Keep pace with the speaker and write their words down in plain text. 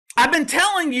I've been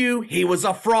telling you he was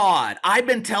a fraud. I've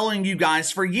been telling you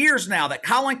guys for years now that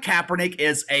Colin Kaepernick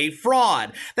is a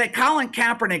fraud. That Colin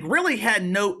Kaepernick really had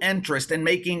no interest in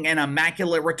making an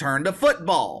immaculate return to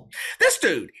football. This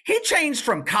dude, he changed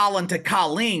from Colin to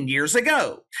Colleen years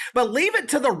ago. But leave it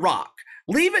to The Rock,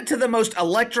 leave it to the most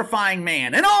electrifying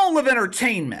man in all of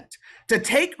entertainment to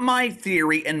take my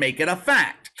theory and make it a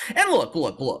fact. And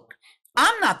look.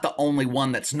 I'm not the only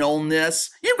one that's known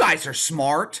this. You guys are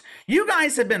smart. You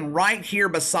guys have been right here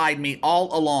beside me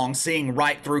all along, seeing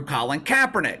right through Colin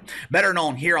Kaepernick, better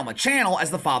known here on the channel as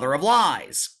the father of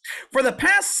lies. For the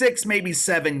past 6, maybe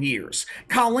 7 years,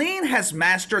 Colin has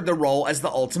mastered the role as the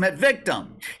ultimate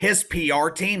victim. His PR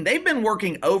team, they've been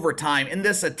working overtime in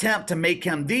this attempt to make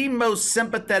him the most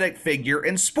sympathetic figure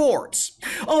in sports.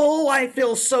 Oh, I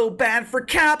feel so bad for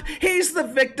Cap. He's the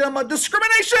victim of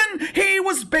discrimination. He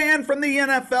was banned from the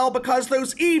NFL because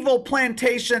those evil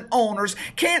plantation owners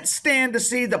can't stand to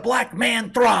see the black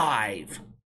man thrive.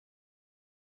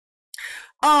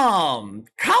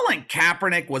 Colin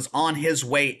Kaepernick was on his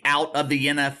way out of the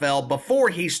NFL before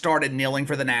he started kneeling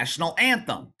for the national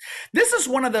anthem. This is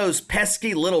one of those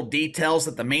pesky little details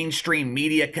that the mainstream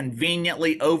media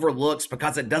conveniently overlooks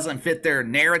because it doesn't fit their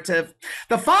narrative.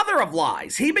 The father of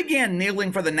lies, he began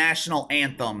kneeling for the national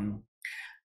anthem,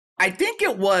 I think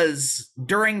it was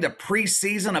during the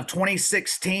preseason of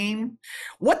 2016.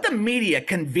 What the media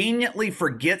conveniently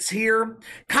forgets here,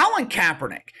 Colin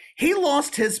Kaepernick, he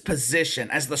lost his position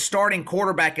as the starting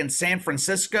quarterback in San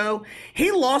Francisco.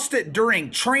 He lost it during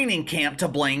training camp to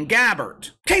Blaine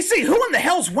Gabbert. KC, who in the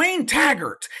hell's Wayne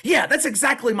Taggart? Yeah, that's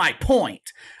exactly my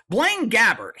point. Blaine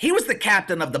Gabbert, he was the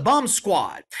captain of the bum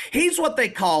squad. He's what they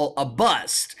call a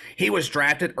bust. He was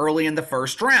drafted early in the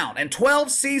first round. And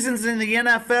 12 seasons in the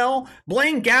NFL,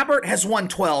 Blaine Gabbert has won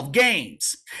 12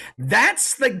 games.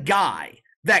 That's the guy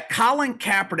that Colin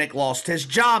Kaepernick lost his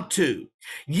job to.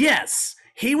 Yes,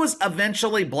 he was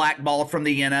eventually blackballed from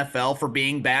the NFL for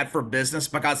being bad for business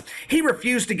because he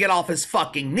refused to get off his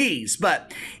fucking knees.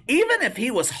 But even if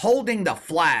he was holding the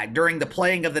flag during the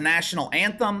playing of the national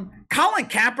anthem, Colin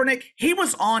Kaepernick, he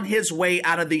was on his way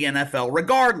out of the NFL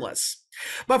regardless.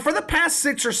 But for the past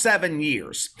 6 or 7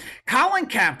 years, Colin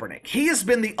Kaepernick, he has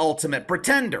been the ultimate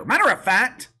pretender. Matter of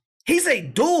fact, he's a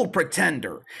dual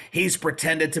pretender. He's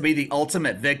pretended to be the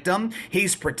ultimate victim.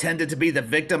 He's pretended to be the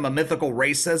victim of mythical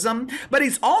racism, but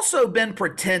he's also been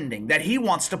pretending that he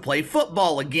wants to play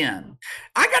football again.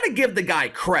 I gotta give the guy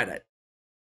credit.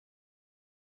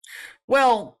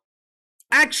 Well,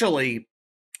 actually,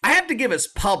 I have to give his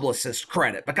publicist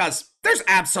credit because there's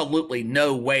absolutely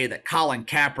no way that Colin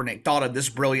Kaepernick thought of this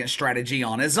brilliant strategy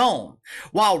on his own.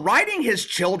 While writing his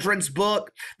children's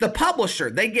book, the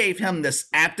publisher, they gave him this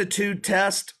aptitude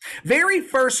test. Very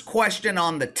first question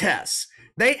on the test,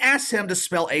 they asked him to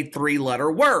spell a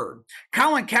 3-letter word.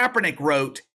 Colin Kaepernick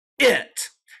wrote, it.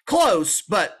 Close,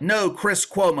 but no Chris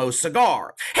Cuomo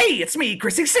cigar. Hey, it's me,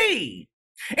 Chrissy C.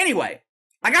 Anyway,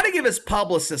 I got to give his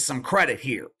publicist some credit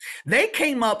here. They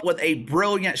came up with a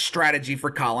brilliant strategy for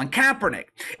Colin Kaepernick.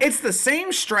 It's the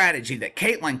same strategy that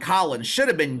Caitlin Collins should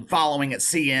have been following at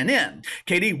CNN.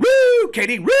 Katie Woo!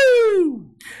 Katie Woo!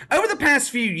 Over the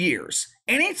past few years,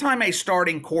 anytime a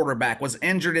starting quarterback was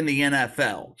injured in the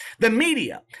NFL, the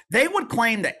media, they would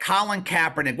claim that Colin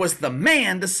Kaepernick was the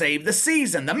man to save the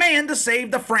season, the man to save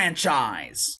the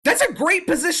franchise. That's a great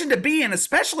position to be in,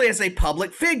 especially as a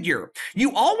public figure.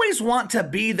 You always want to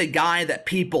be the guy that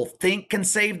people think can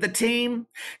save the team.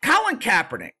 Colin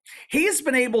Kaepernick, he's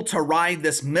been able to ride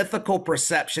this mythical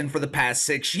perception for the past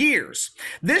 6 years.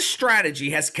 This strategy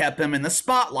has kept him in the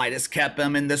spotlight, has kept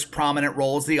him in this prominent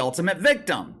role as the ultimate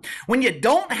victim. When you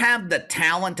don't have the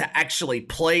talent to actually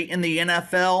play in the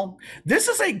NFL, this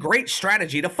is a great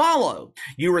strategy to follow.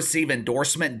 You receive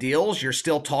endorsement deals, you're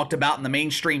still talked about in the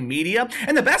mainstream media,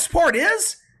 and the best part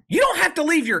is, you don't have to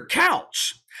leave your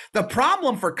couch. The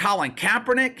problem for Colin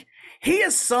Kaepernick, he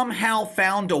has somehow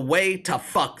found a way to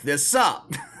fuck this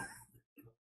up.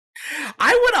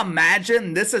 I would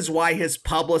imagine this is why his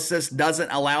publicist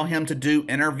doesn't allow him to do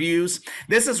interviews.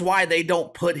 This is why they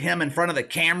don't put him in front of the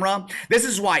camera. This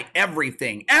is why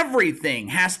everything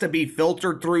has to be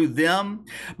filtered through them.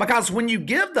 Because when you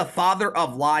give the father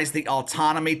of lies the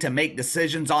autonomy to make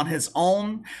decisions on his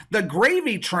own, the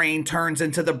gravy train turns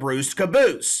into the Bruce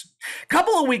caboose. A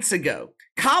couple of weeks ago,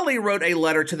 Collie wrote a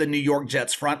letter to the New York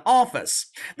Jets front office.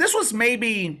 This was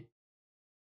maybe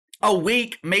a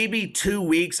week, maybe 2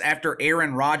 weeks after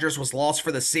Aaron Rodgers was lost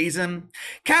for the season.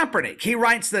 Kaepernick, he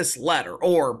writes this letter,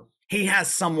 or he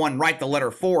has someone write the letter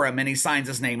for him and he signs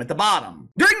his name at the bottom.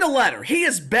 During the letter, he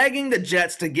is begging the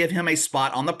Jets to give him a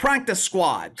spot on the practice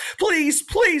squad. Please,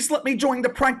 please let me join the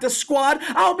practice squad.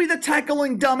 I'll be the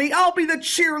tackling dummy. I'll be the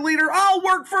cheerleader. I'll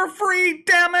work for free.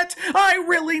 Damn it. I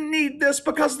really need this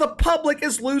because the public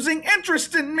is losing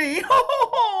interest in me.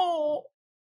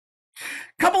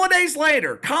 Couple of days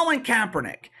later, Colin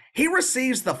Kaepernick, he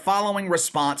receives the following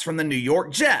response from the New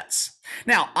York Jets.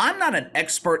 Now, I'm not an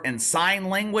expert in sign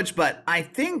language, but I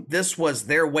think this was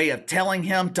their way of telling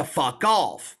him to fuck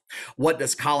off. What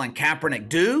does Colin Kaepernick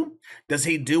do? Does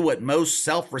he do what most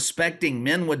self-respecting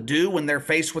men would do when they're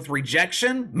faced with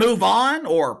rejection? Move on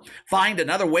or find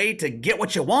another way to get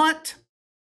what you want?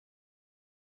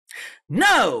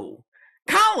 No.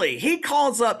 Collie, he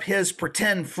calls up his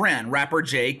pretend friend, rapper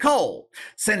J. Cole.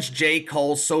 Since J.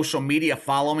 Cole's social media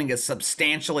following is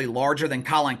substantially larger than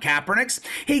Colin Kaepernick's,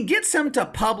 he gets him to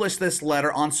publish this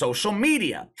letter on social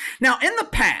media. Now, in the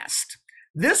past,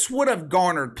 this would have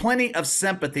garnered plenty of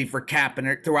sympathy for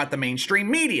Kaepernick throughout the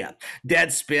mainstream media.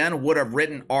 Deadspin would have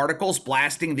written articles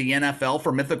blasting the NFL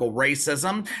for mythical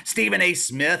racism. Stephen A.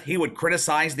 Smith, he would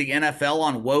criticize the NFL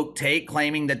on Woke Take,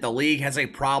 claiming that the league has a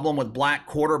problem with black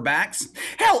quarterbacks.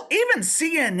 Hell, even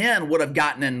CNN would have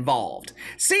gotten involved.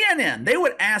 CNN, they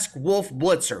would ask Wolf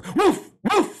Blitzer, woof,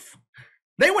 woof.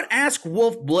 They would ask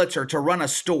Wolf Blitzer to run a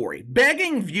story,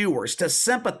 begging viewers to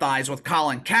sympathize with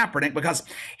Colin Kaepernick because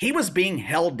he was being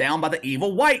held down by the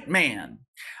evil white man.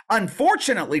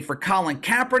 Unfortunately for Colin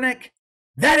Kaepernick,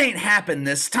 that ain't happened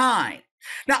this time.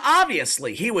 Now,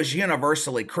 obviously, he was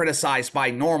universally criticized by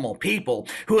normal people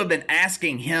who have been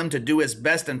asking him to do his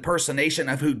best impersonation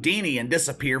of Houdini and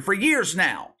disappear for years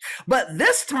now. But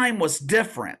this time was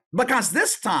different because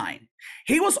this time,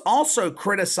 he was also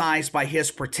criticized by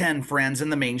his pretend friends in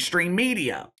the mainstream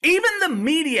media. Even the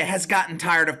media has gotten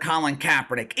tired of Colin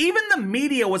Kaepernick. Even the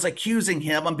media was accusing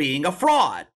him of being a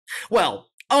fraud. Well,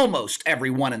 almost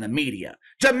everyone in the media.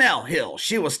 Jemele Hill,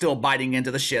 she was still biting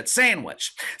into the shit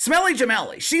sandwich. Smelly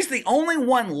Jemele, she's the only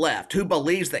one left who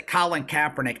believes that Colin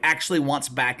Kaepernick actually wants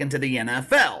back into the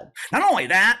NFL. Not only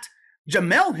that,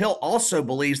 Jemele Hill also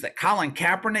believes that Colin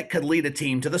Kaepernick could lead a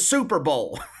team to the Super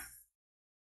Bowl.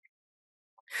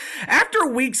 After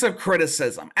weeks of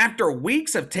criticism, after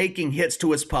weeks of taking hits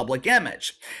to his public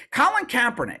image, Colin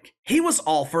Kaepernick, he was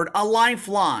offered a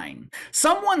lifeline.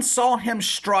 Someone saw him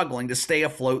struggling to stay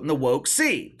afloat in the woke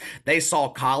sea. They saw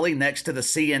Collie next to the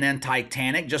CNN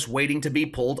Titanic just waiting to be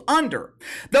pulled under.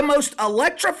 The most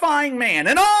electrifying man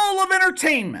in all of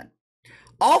entertainment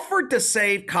offered to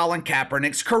save Colin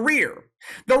Kaepernick's career.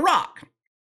 The Rock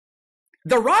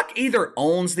either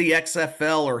owns the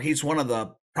XFL or he's one of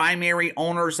the primary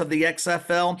owners of the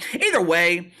XFL. Either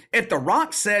way, if The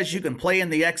Rock says you can play in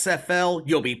the XFL,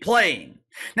 you'll be playing.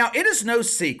 Now, it is no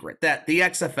secret that the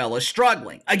XFL is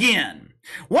struggling. Again,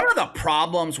 one of the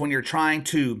problems when you're trying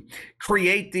to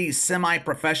create these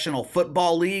semi-professional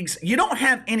football leagues, you don't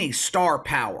have any star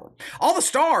power. All the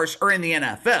stars are in the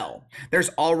NFL. There's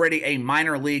already a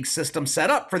minor league system set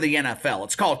up for the NFL.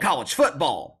 It's called college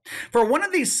football. For one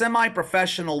of these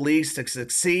semi-professional leagues to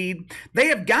succeed, they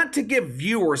have got to give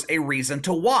viewers a reason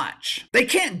to watch. They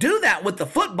can't do that with the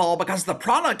football because the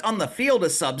product on the field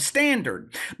is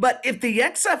substandard. But if the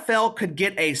XFL could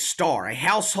get a star, a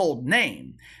household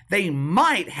name, they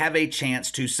might have a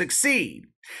chance to succeed.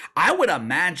 I would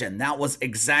imagine that was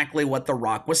exactly what The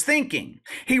Rock was thinking.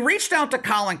 He reached out to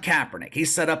Colin Kaepernick. He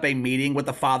set up a meeting with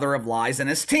the father of lies and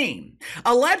his team.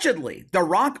 Allegedly, The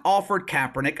Rock offered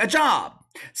Kaepernick a job.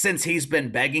 Since he's been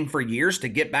begging for years to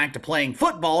get back to playing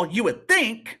football, you would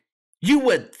think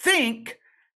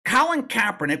Colin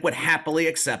Kaepernick would happily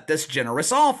accept this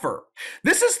generous offer.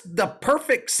 This is the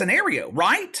perfect scenario,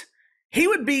 right? He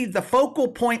would be the focal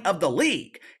point of the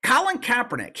league. Colin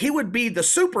Kaepernick, he would be the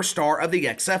superstar of the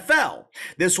XFL.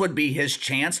 This would be his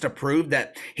chance to prove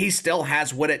that he still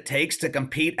has what it takes to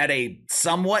compete at a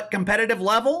somewhat competitive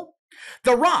level.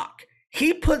 The Rock,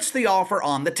 he puts the offer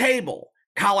on the table.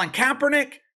 Colin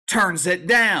Kaepernick turns it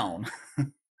down.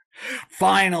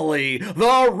 Finally,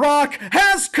 The Rock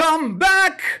has come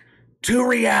back to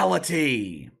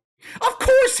reality. Of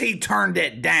course he turned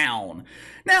it down.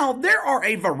 Now, there are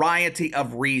a variety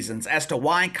of reasons as to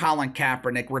why Colin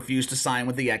Kaepernick refused to sign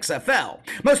with the XFL.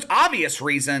 Most obvious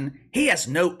reason, he has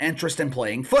no interest in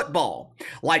playing football.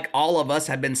 Like all of us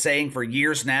have been saying for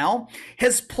years now,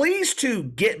 his pleas to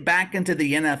get back into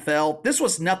the NFL, this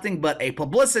was nothing but a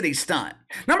publicity stunt.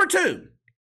 Number two,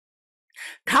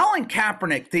 Colin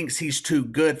Kaepernick thinks he's too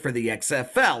good for the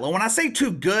XFL. And when I say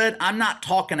too good, I'm not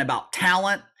talking about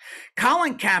talent.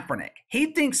 Colin Kaepernick, he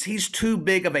thinks he's too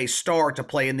big of a star to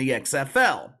play in the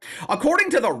XFL.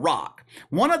 According to The Rock,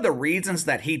 one of the reasons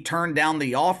that he turned down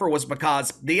the offer was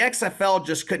because the XFL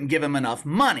just couldn't give him enough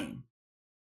money.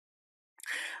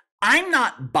 I'm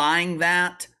not buying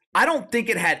that. I don't think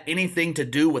it had anything to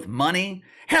do with money.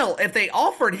 Hell, if they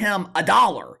offered him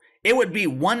 $1, it would be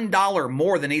 $1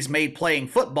 more than he's made playing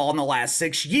football in the last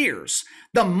 6 years.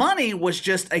 The money was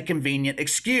just a convenient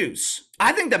excuse.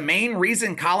 I think the main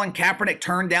reason Colin Kaepernick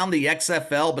turned down the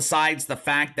XFL, besides the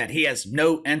fact that he has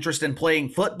no interest in playing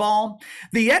football,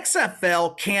 the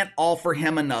XFL can't offer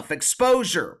him enough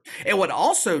exposure. It would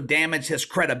also damage his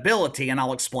credibility, and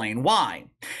I'll explain why.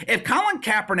 If Colin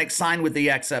Kaepernick signed with the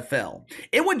XFL,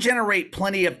 it would generate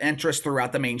plenty of interest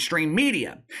throughout the mainstream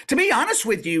media. To be honest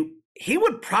with you, he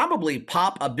would probably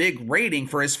pop a big rating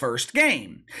for his first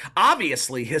game.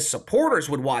 Obviously, his supporters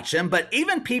would watch him, but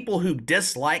even people who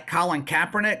dislike Colin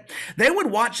Kaepernick, they would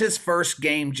watch his first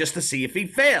game just to see if he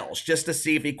fails, just to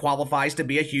see if he qualifies to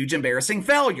be a huge embarrassing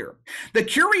failure. The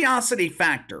curiosity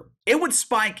factor, it would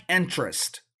spike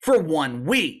interest for 1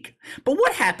 week. But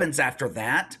what happens after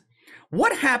that?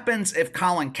 What happens if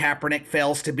Colin Kaepernick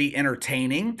fails to be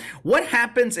entertaining? What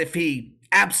happens if he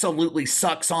absolutely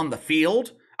sucks on the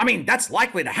field? I mean, that's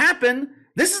likely to happen.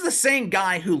 This is the same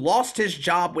guy who lost his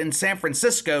job in San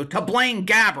Francisco to Blaine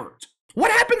Gabbert.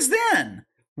 What happens then?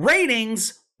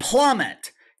 Ratings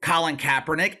plummet. Colin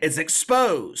Kaepernick is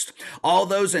exposed. All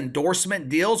those endorsement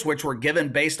deals, which were given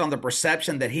based on the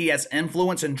perception that he has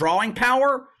influence and drawing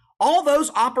power, all those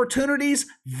opportunities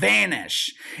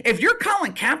vanish. If you're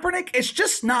Colin Kaepernick, it's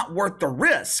just not worth the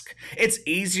risk. It's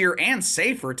easier and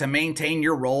safer to maintain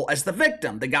your role as the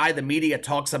victim, the guy the media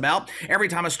talks about every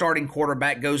time a starting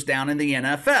quarterback goes down in the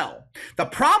NFL. The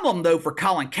problem, though, for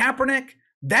Colin Kaepernick,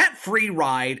 that free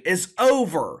ride is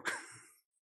over.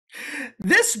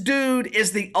 This dude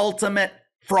is the ultimate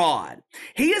fraud.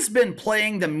 He has been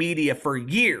playing the media for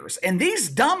years, and these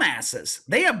dumbasses,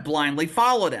 they have blindly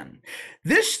followed him.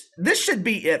 This should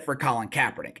be it for Colin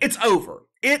Kaepernick. It's over.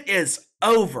 It is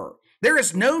over. There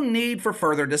is no need for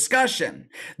further discussion.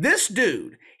 This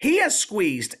dude, he has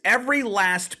squeezed every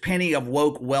last penny of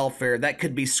woke welfare that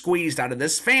could be squeezed out of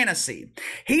this fantasy.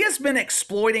 He has been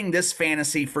exploiting this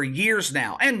fantasy for years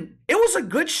now, and it was a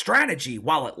good strategy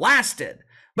while it lasted.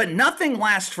 But nothing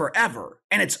lasts forever,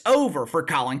 and it's over for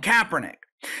Colin Kaepernick.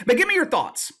 But give me your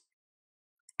thoughts.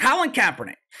 Colin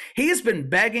Kaepernick, he has been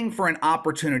begging for an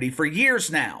opportunity for years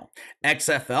now.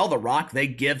 XFL, The Rock, they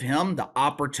give him the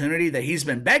opportunity that he's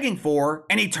been begging for,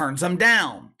 and he turns them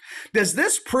down. Does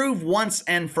this prove once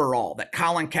and for all that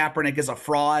Colin Kaepernick is a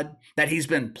fraud, that he's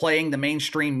been playing the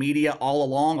mainstream media all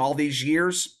along, all these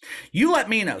years? You let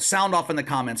me know. Sound off in the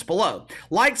comments below.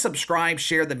 Like, subscribe,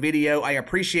 share the video. I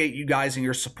appreciate you guys and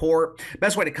your support.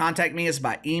 Best way to contact me is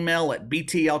by email at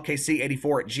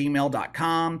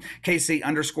btlkc84@gmail.com,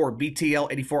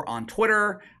 KC_BTL84 on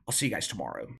Twitter. I'll see you guys tomorrow.